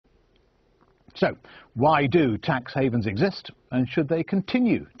So, why do tax havens exist, and should they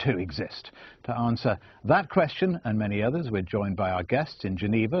continue to exist? To answer that question and many others, we're joined by our guests in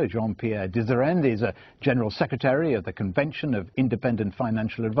Geneva. Jean-Pierre Diserens is a General Secretary of the Convention of Independent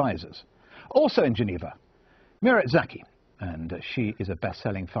Financial Advisors. Also in Geneva, Myret Zaki, and she is a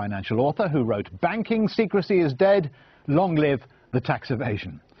best-selling financial author who wrote "Banking Secrecy is Dead, Long Live the Tax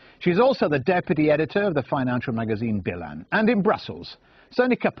Evasion." She's also the deputy editor of the financial magazine Bilan. And in Brussels,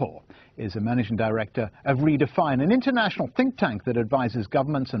 Sony Kapoor is a managing director of Redefine, an international think tank that advises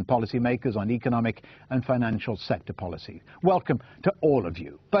governments and policymakers on economic and financial sector policy. Welcome to all of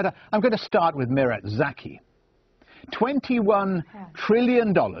you. But I'm going to start with Myret Zaki. $21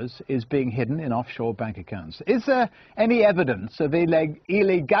 trillion is being hidden in offshore bank accounts. Is there any evidence of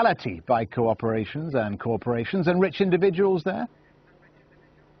illegality by corporations and rich individuals there?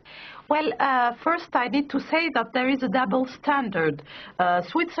 Well, first I need to say that there is a double standard.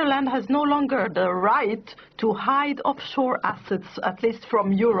 Switzerland has no longer the right to hide offshore assets, at least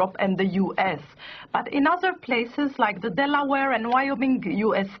from Europe and the US. But in other places like the Delaware and Wyoming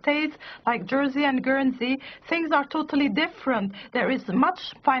US states, like Jersey and Guernsey, things are totally different. There is much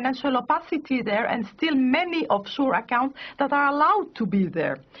financial opacity there and still many offshore accounts that are allowed to be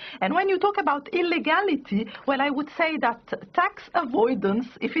there. And when you talk about illegality, well, I would say that tax avoidance,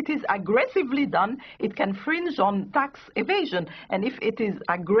 if it is aggressively done, it can fringe on tax evasion. And if it is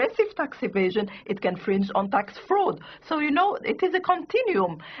aggressive tax evasion, it can fringe on tax fraud. So, you know, it is a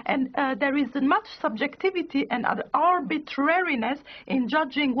continuum. And there is much subjectivity and arbitrariness in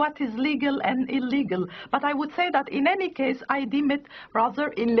judging what is legal and illegal. But I would say that in any case, I deem it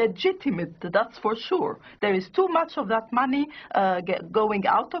rather illegitimate, that's for sure. There is too much of that money going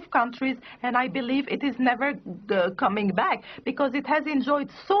out of countries, and I believe it is never coming back because it has enjoyed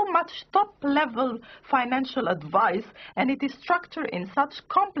so much top-level financial advice, and it is structured in such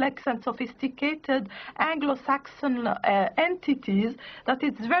complex and sophisticated Anglo-Saxon entities that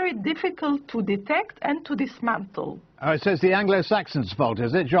it's very difficult to detect and to dismantle. So it's the Anglo-Saxons' fault,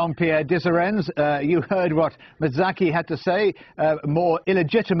 is it? Jean-Pierre Diserens, you heard what Myret Zaki had to say, more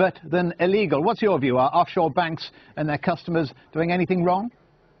illegitimate than illegal. What's your view? Are offshore banks and their customers doing anything wrong?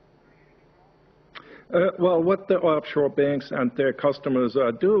 Well, what the offshore banks and their customers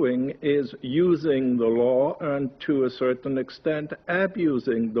are doing is using the law and, to a certain extent,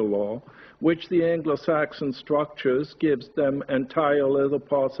 abusing the law, which the Anglo-Saxon structures gives them entirely the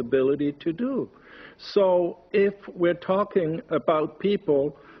possibility to do. So if we're talking about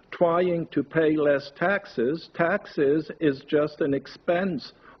people trying to pay less taxes, taxes is just an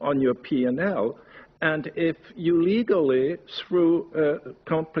expense on your P&L. And if you legally, through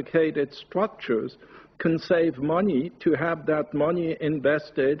complicated structures, can save money to have that money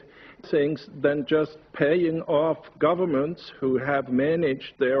invested things than just paying off governments who have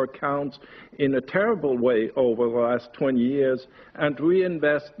managed their accounts in a terrible way over the last 20 years and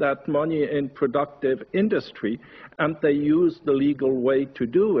reinvest that money in productive industry, and they use the legal way to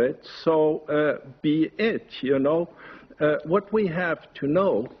do it, so be it, you know. What we have to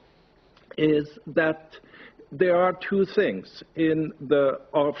know is that there are two things in the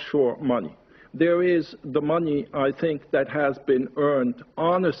offshore money. There is the money, I think, that has been earned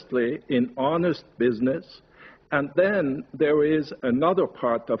honestly in honest business, and then there is another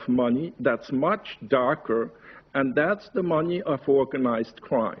part of money that's much darker, and that's the money of organized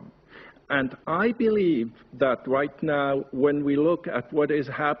crime. And I believe that right now, when we look at what is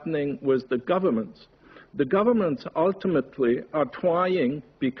happening with the governments ultimately are trying,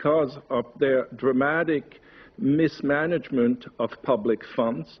 because of their dramatic mismanagement of public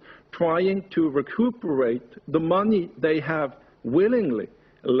funds, trying to recuperate the money they have willingly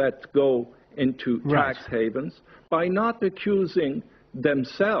let go into tax havens by not accusing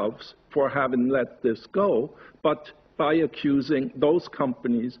themselves for having let this go, but by accusing those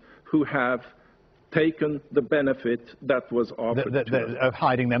companies who have taken the benefit that was offered to them. Of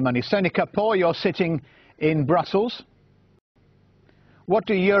hiding their money. Sony Kapoor, you're sitting in Brussels. What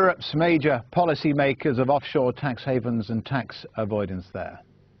do Europe's major policymakers of offshore tax havens and tax avoidance there?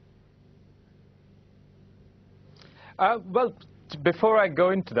 Well, before I go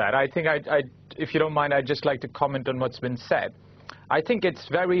into that, I think if you don't mind, I'd just like to comment on what's been said. I think it's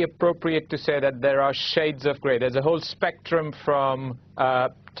very appropriate to say that there are shades of gray. There's a whole spectrum from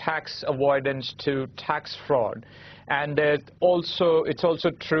tax avoidance to tax fraud. And it's also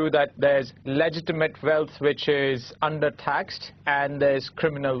true that there's legitimate wealth which is undertaxed and there's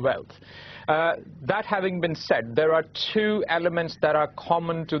criminal wealth. That having been said, there are two elements that are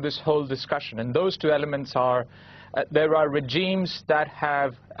common to this whole discussion, and those two elements are There are regimes that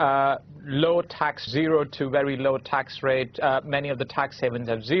have low tax, 0 to very low tax rate. Many of the tax havens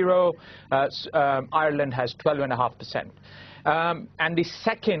have 0. Ireland has 12.5%. And the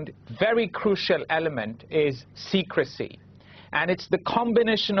second very crucial element is secrecy. And it's the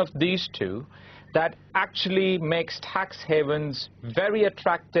combination of these two that actually makes tax havens very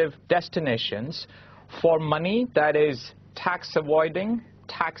attractive destinations for money that is tax avoiding,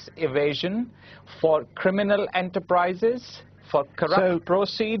 tax evasion, for criminal enterprises, for corrupt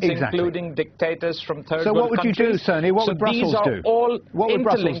proceeds, including dictators from third world countries. So what would you do, Sony? What would Brussels do? What would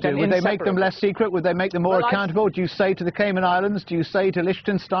Brussels do? Would they make them less secret? Would they make them more accountable? Do you say to the Cayman Islands? Do you say to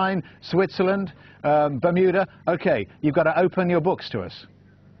Liechtenstein, Switzerland, Bermuda, OK, you've got to open your books to us?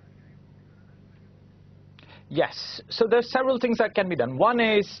 Yes. So there's several things that can be done. One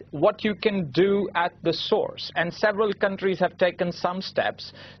is what you can do at the source. And several countries have taken some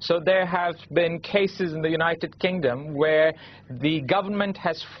steps. So there have been cases in the United Kingdom where the government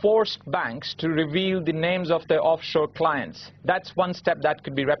has forced banks to reveal the names of their offshore clients. That's one step that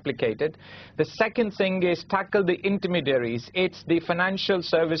could be replicated. The second thing is tackle the intermediaries. It's the financial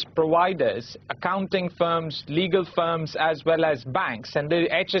service providers, accounting firms, legal firms, as well as banks. And the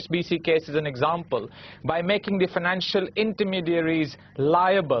HSBC case is an example. By making the financial intermediaries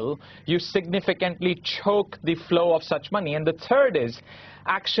liable, you significantly choke the flow of such money. And the third is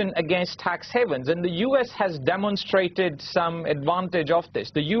action against tax havens. And the US has demonstrated some advantage of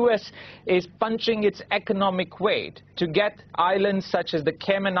this. The US is punching its economic weight to get islands such as the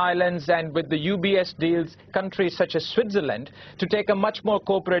Cayman Islands and with the UBS deals, countries such as Switzerland, to take a much more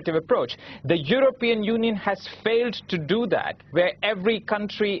cooperative approach. The European Union has failed to do that, where every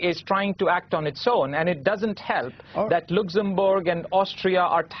country is trying to act on its own, and it doesn't help that Luxembourg and Austria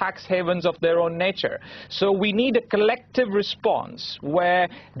are tax havens of their own nature. So we need a collective response where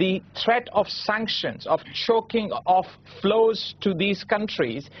the threat of sanctions, of choking off flows to these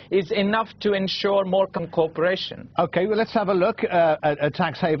countries is enough to ensure more cooperation. OK, well, let's have a look at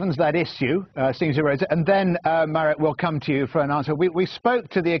tax havens, that issue, seems to raise it. And then, Myret, we'll come to you for an answer. We spoke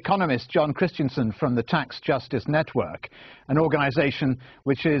to the economist John Christensen from the Tax Justice Network, an organisation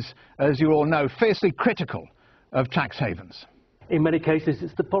which is, as you all know, fiercely critical of tax havens. In many cases,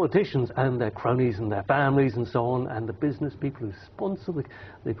 it's the politicians and their cronies and their families and so on, and the business people who sponsor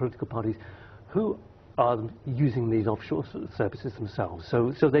the political parties who are using these offshore services themselves.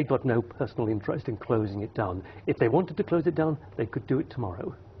 So they've got no personal interest in closing it down. If they wanted to close it down, they could do it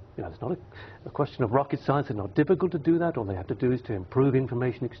tomorrow. You know, it's not a question of rocket science. It's not difficult to do that. All they have to do is to improve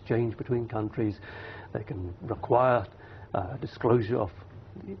information exchange between countries. They can require disclosure of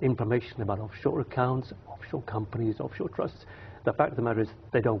information about offshore accounts, offshore companies, offshore trusts. The fact of the matter is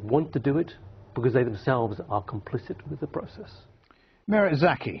they don't want to do it because they themselves are complicit with the process. Myret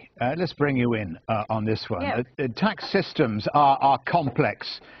Zaki, let's bring you in on this one. Yeah. Tax systems are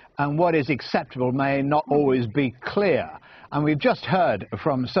complex, and what is acceptable may not always be clear. And we've just heard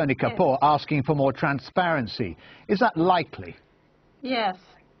from Sony Kapoor asking for more transparency. Is that likely? Yes.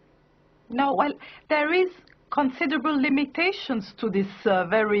 No, well, there is considerable limitations to this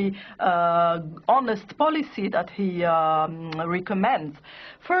very honest policy that he recommends.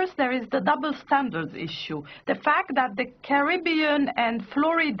 First, there is the double standards issue. The fact that the Caribbean and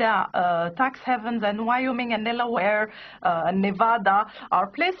Florida tax havens and Wyoming and Delaware and Nevada are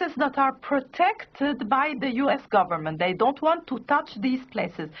places that are protected by the US government. They don't want to touch these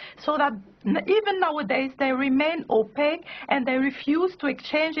places, so that even nowadays they remain opaque and they refuse to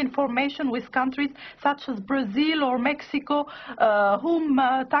exchange information with countries such as Brazil or Mexico, whom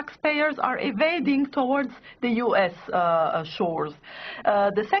taxpayers are evading towards the US shores.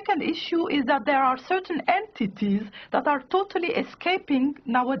 The second issue is that there are certain entities that are totally escaping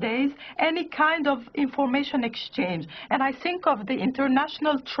nowadays any kind of information exchange. And I think of the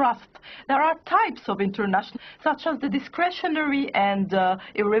international trust. There are types of international, such as the discretionary and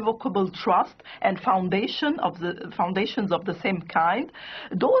irrevocable trust and foundations of the same kind.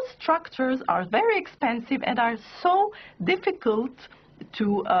 Those structures are very expensive and are so difficult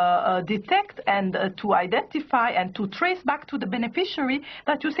to detect and to identify and to trace back to the beneficiary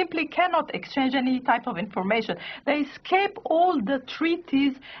that you simply cannot exchange any type of information. They escape all the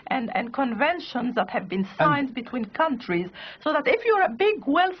treaties and conventions that have been signed between countries, so that if you're a big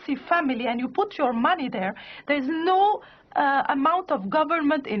wealthy family and you put your money there, there's no amount of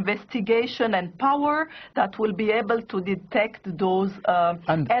government investigation and power that will be able to detect those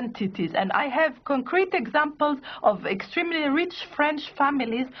entities. And I have concrete examples of extremely rich French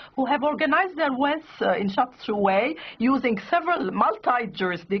families who have organized their wealth in such a way, using several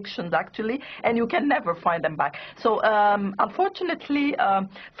multi-jurisdictions actually, and you can never find them back. So unfortunately,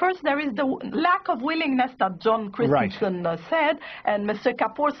 first there is the lack of willingness that John Christensen said, and Mr.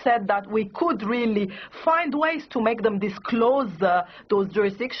 Kapoor said that we could really find ways to make them disclose those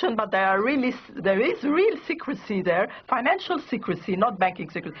jurisdictions, but there is real secrecy there, financial secrecy, not banking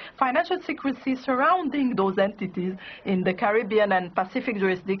secrecy, financial secrecy surrounding those entities in the Caribbean and Pacific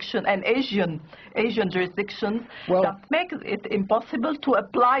jurisdiction and Asian jurisdictions that make it impossible to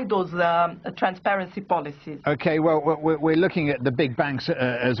apply those transparency policies. Okay, well, we're looking at the big banks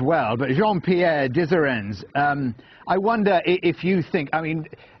as well, but Jean-Pierre, Diserens, I wonder if you think, I mean,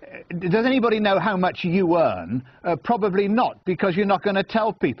 does anybody know how much you earn? Probably not, because you're not going to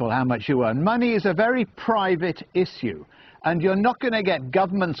tell people how much you earn. Money is a very private issue, and you're not going to get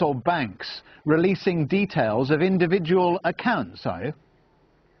governments or banks releasing details of individual accounts, are you?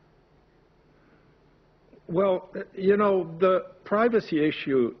 Well, you know, the privacy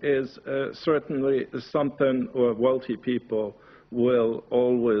issue is certainly something wealthy people will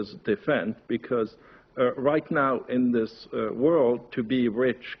always defend, because right now in this world, to be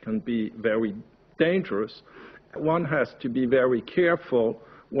rich can be very dangerous. One has to be very careful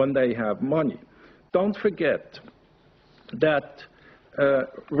when they have money. Don't forget that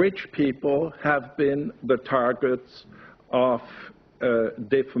rich people have been the targets of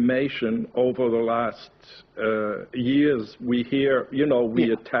defamation over the last years. We hear, you know,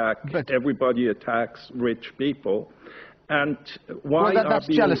 everybody attacks rich people. And why that's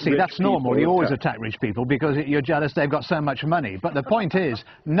jealousy. That's normal. You always attack rich people because you're jealous they've got so much money. But the point is,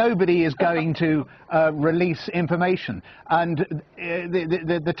 nobody is going to release information. And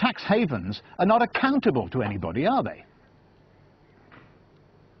the tax havens are not accountable to anybody, are they?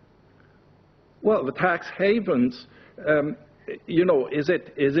 Well, the tax havens, you know, is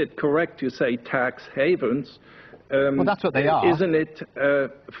it correct to say tax havens? Well, that's what they are.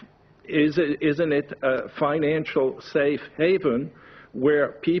 Isn't it a financial safe haven where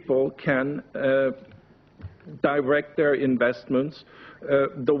people can direct their investments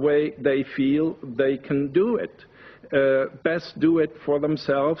the way they feel they can do it? Best do it for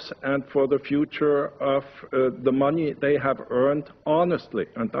themselves and for the future of the money they have earned honestly.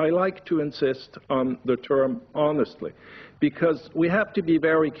 And I like to insist on the term honestly, because we have to be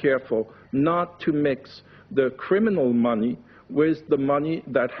very careful not to mix the criminal money with the money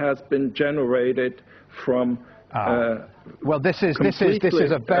that has been generated from well, this is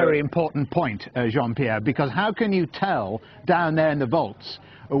a very important point, Jean-Pierre, because how can you tell down there in the vaults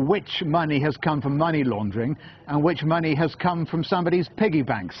which money has come from money laundering and which money has come from somebody's piggy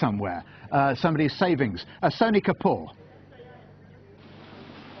bank somewhere, somebody's savings? Sony Kapoor.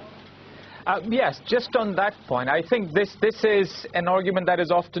 Yes, just on that point, I think this is an argument that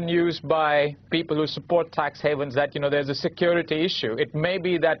is often used by people who support tax havens, that, you know, there's a security issue. It may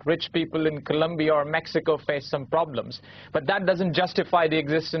be that rich people in Colombia or Mexico face some problems, but that doesn't justify the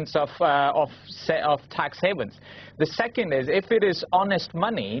existence of tax havens. The second is, if it is honest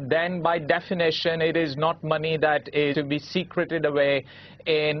money, then by definition it is not money that is to be secreted away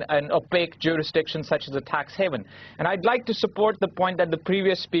in an opaque jurisdiction such as a tax haven. And I'd like to support the point that the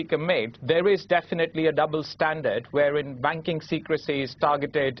previous speaker made. There is definitely a double standard wherein banking secrecy is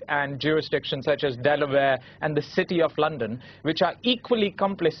targeted and jurisdictions such as Delaware and the City of London, which are equally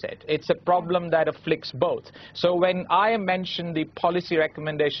complicit. It's a problem that afflicts both. So when I mention the policy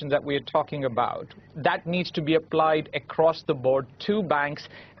recommendations that we are talking about, that needs to be applied across the board to banks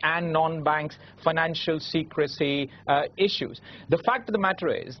and non-banks, financial secrecy issues. The fact of the matter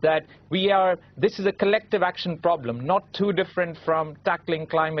is that this is a collective action problem, not too different from tackling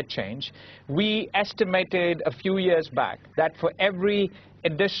climate change. We estimated a few years back that for every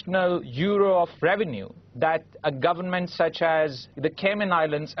additional euro of revenue that a government such as the Cayman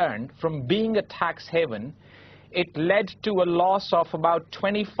Islands earned from being a tax haven, it led to a loss of about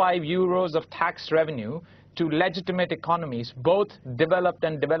 25 euros of tax revenue to legitimate economies, both developed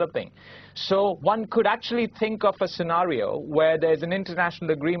and developing. So one could actually think of a scenario where there's an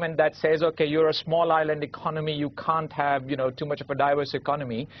international agreement that says, okay, you're a small island economy, you can't have, you know, too much of a diverse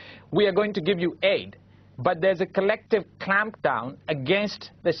economy. We are going to give you aid. but there's a collective clampdown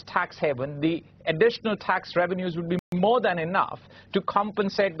against this tax haven, the additional tax revenues would be more than enough to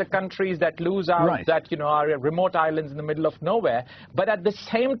compensate the countries that lose out, right, that, you know, are remote islands in the middle of nowhere, but at the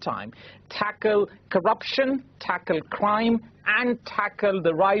same time tackle corruption, tackle crime, and tackle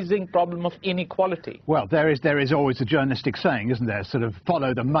the rising problem of inequality. Well, there is always a journalistic saying, isn't there? Sort of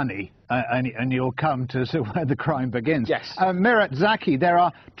follow the money, and you'll come to sort of where the crime begins. Yes. Myret Zaki, there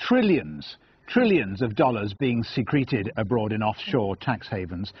are trillions of dollars being secreted abroad in offshore tax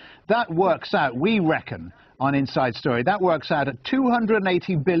havens. That works out, we reckon, on Inside Story, that works out at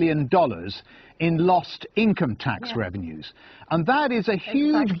 $280 billion in lost income tax revenues. And that is a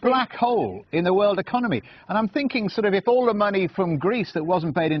huge black hole in the world economy. And I'm thinking sort of if all the money from Greece that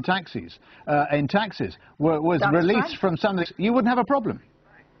wasn't paid in taxes, was released from something, you wouldn't have a problem.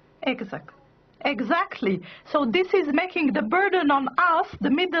 Exactly. So this is making the burden on us,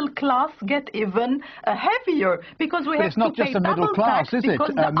 the middle class, get even heavier, because we have to pay double tax. But it's not just the middle class, is it,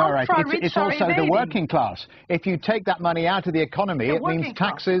 Myret? It's also the working class. If you take that money out of the economy, it means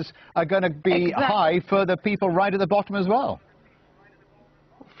taxes are going to be high for the people right at the bottom as well.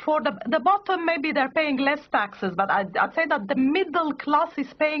 For the bottom, maybe they're paying less taxes, but I'd say that the middle class is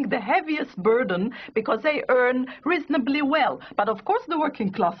paying the heaviest burden because they earn reasonably well. But of course the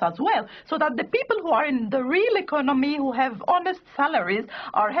working class as well. So that the people who are in the real economy, who have honest salaries,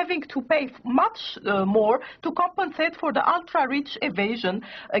 are having to pay much more to compensate for the ultra-rich evasion,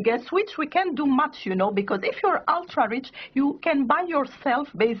 against which we can't do much, you know, because if you're ultra-rich, you can buy yourself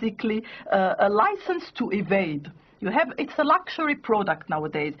basically a license to evade. It's a luxury product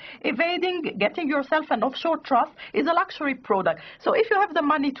nowadays. Evading, getting yourself an offshore trust is a luxury product. So if you have the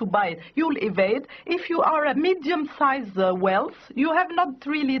money to buy it, you'll evade. If you are a medium-sized wealth, you have not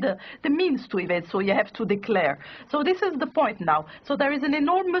really the means to evade, so you have to declare. So this is the point now. So there is an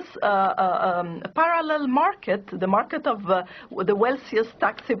enormous parallel market, the market of the wealthiest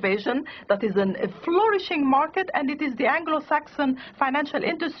tax evasion, that is a flourishing market, and it is the Anglo-Saxon financial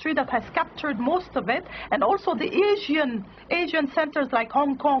industry that has captured most of it, and also the Asian centers like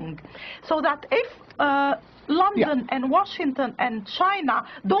Hong Kong. So that if London and Washington and China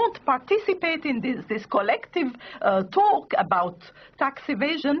don't participate in this collective talk about tax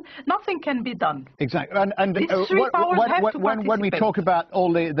evasion, nothing can be done. Exactly. And when we talk about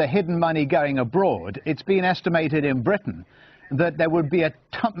all the hidden money going abroad, it's been estimated in Britain that there would be a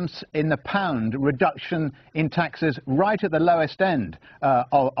tuppence in the pound reduction in taxes right at the lowest end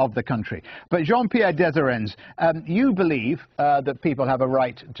of the country. But Jean-Pierre Diserens, you believe that people have a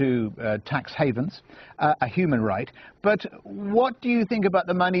right to tax havens, a human right, but what do you think about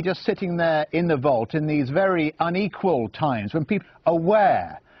the money just sitting there in the vault in these very unequal times when people are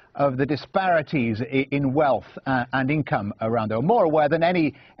aware of the disparities in wealth and income around there, more aware than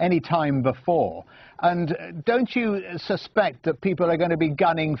any time before? And don't you suspect that people are going to be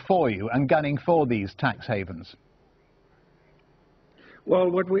gunning for you and gunning for these tax havens? Well,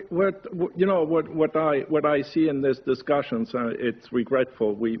 what I see in these discussions, it's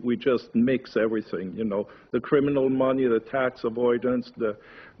regretful. We just mix everything. You know, the criminal money, the tax avoidance, the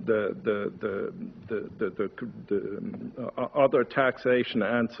other taxation,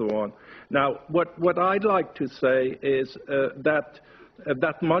 and so on. Now, what I'd like to say is that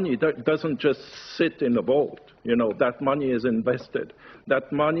money doesn't just sit in a vault. You know, that money is invested.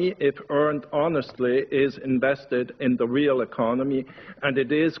 That money, if earned honestly, is invested in the real economy, and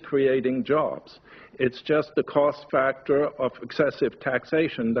it is creating jobs. It's just the cost factor of excessive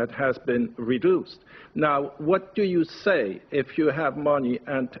taxation that has been reduced. Now, what do you say if you have money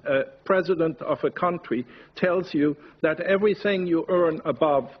and a president of a country tells you that everything you earn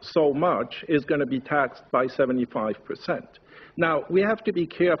above so much is going to be taxed by 75%? Now, we have to be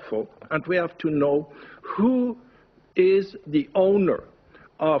careful, and we have to know who is the owner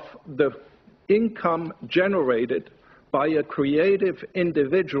of the income generated by a creative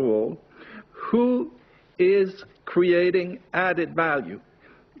individual who is creating added value.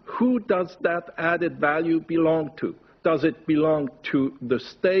 Who does that added value belong to? Does it belong to the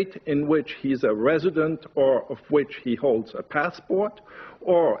state in which he's a resident or of which he holds a passport?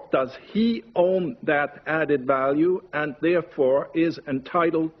 Or does he own that added value and therefore is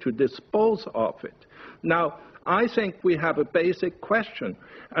entitled to dispose of it? Now, I think we have a basic question,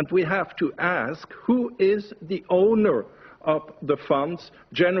 and we have to ask who is the owner of the funds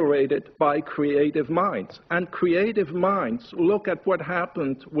generated by creative minds. And creative minds look at what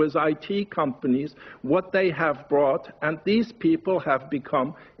happened with IT companies, what they have brought, and these people have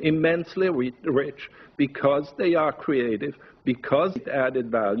become immensely rich because they are creative, because it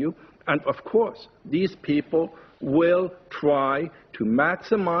added value, and of course, these people will try to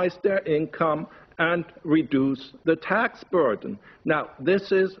maximize their income and reduce the tax burden. Now,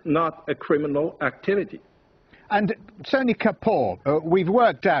 this is not a criminal activity. And Sony Kapoor, we've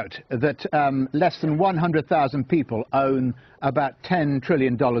worked out that less than 100,000 people own about $10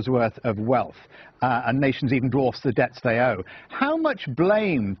 trillion worth of wealth, and nations even dwarfs the debts they owe. How much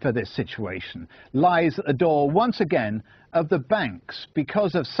blame for this situation lies at the door, once again, of the banks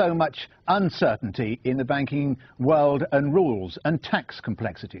because of so much uncertainty in the banking world and rules and tax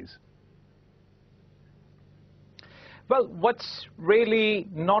complexities? Well, what's really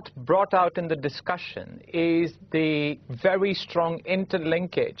not brought out in the discussion is the very strong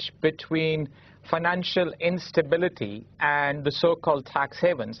interlinkage between financial instability and the so-called tax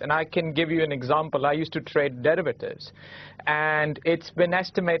havens. And I can give you an example. I used to trade derivatives, and it's been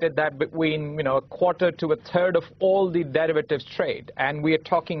estimated that between a quarter to a third of all the derivatives trade, and we are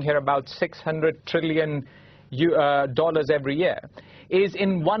talking here about $600 trillion every year, is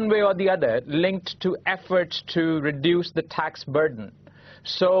in one way or the other linked to efforts to reduce the tax burden.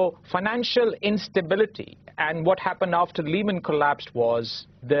 So financial instability, and what happened after Lehman collapsed was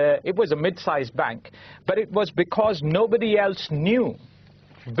it was a mid-sized bank, but it was because nobody else knew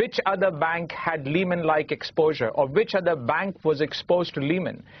which other bank had Lehman-like exposure or which other bank was exposed to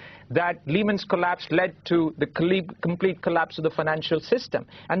Lehman, that Lehman's collapse led to the complete collapse of the financial system.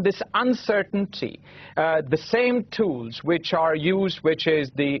 And this uncertainty, the same tools which are used, which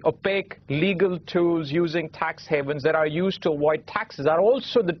is the opaque legal tools using tax havens that are used to avoid taxes, are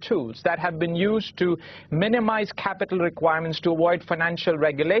also the tools that have been used to minimize capital requirements to avoid financial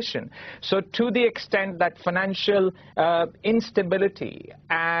regulation. So to the extent that financial instability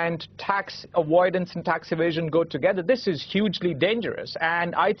and tax avoidance and tax evasion go together, this is hugely dangerous.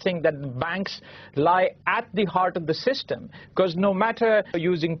 And I think that banks lie at the heart of the system, because no matter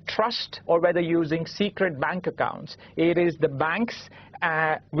using trust or whether using secret bank accounts, it is the banks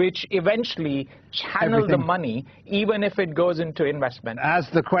which eventually channel the money, even if it goes into investment. As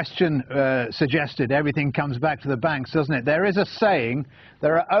the question suggested, everything comes back to the banks, doesn't it? There is a saying,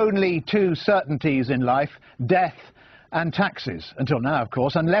 there are only two certainties in life, death and taxes. Until now, of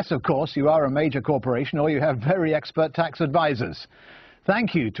course, unless, of course, you are a major corporation or you have very expert tax advisors.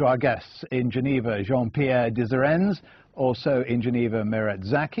 Thank you to our guests in Geneva, Jean-Pierre Diserens, also in Geneva, Myret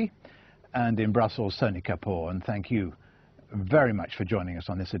Zaki, and in Brussels, Sony Kapoor. And thank you very much for joining us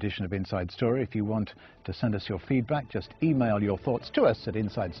on this edition of Inside Story. If you want to send us your feedback, just email your thoughts to us at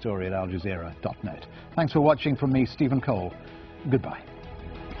insidestory@aljazeera.net. Thanks for watching from me, Stephen Cole. Goodbye.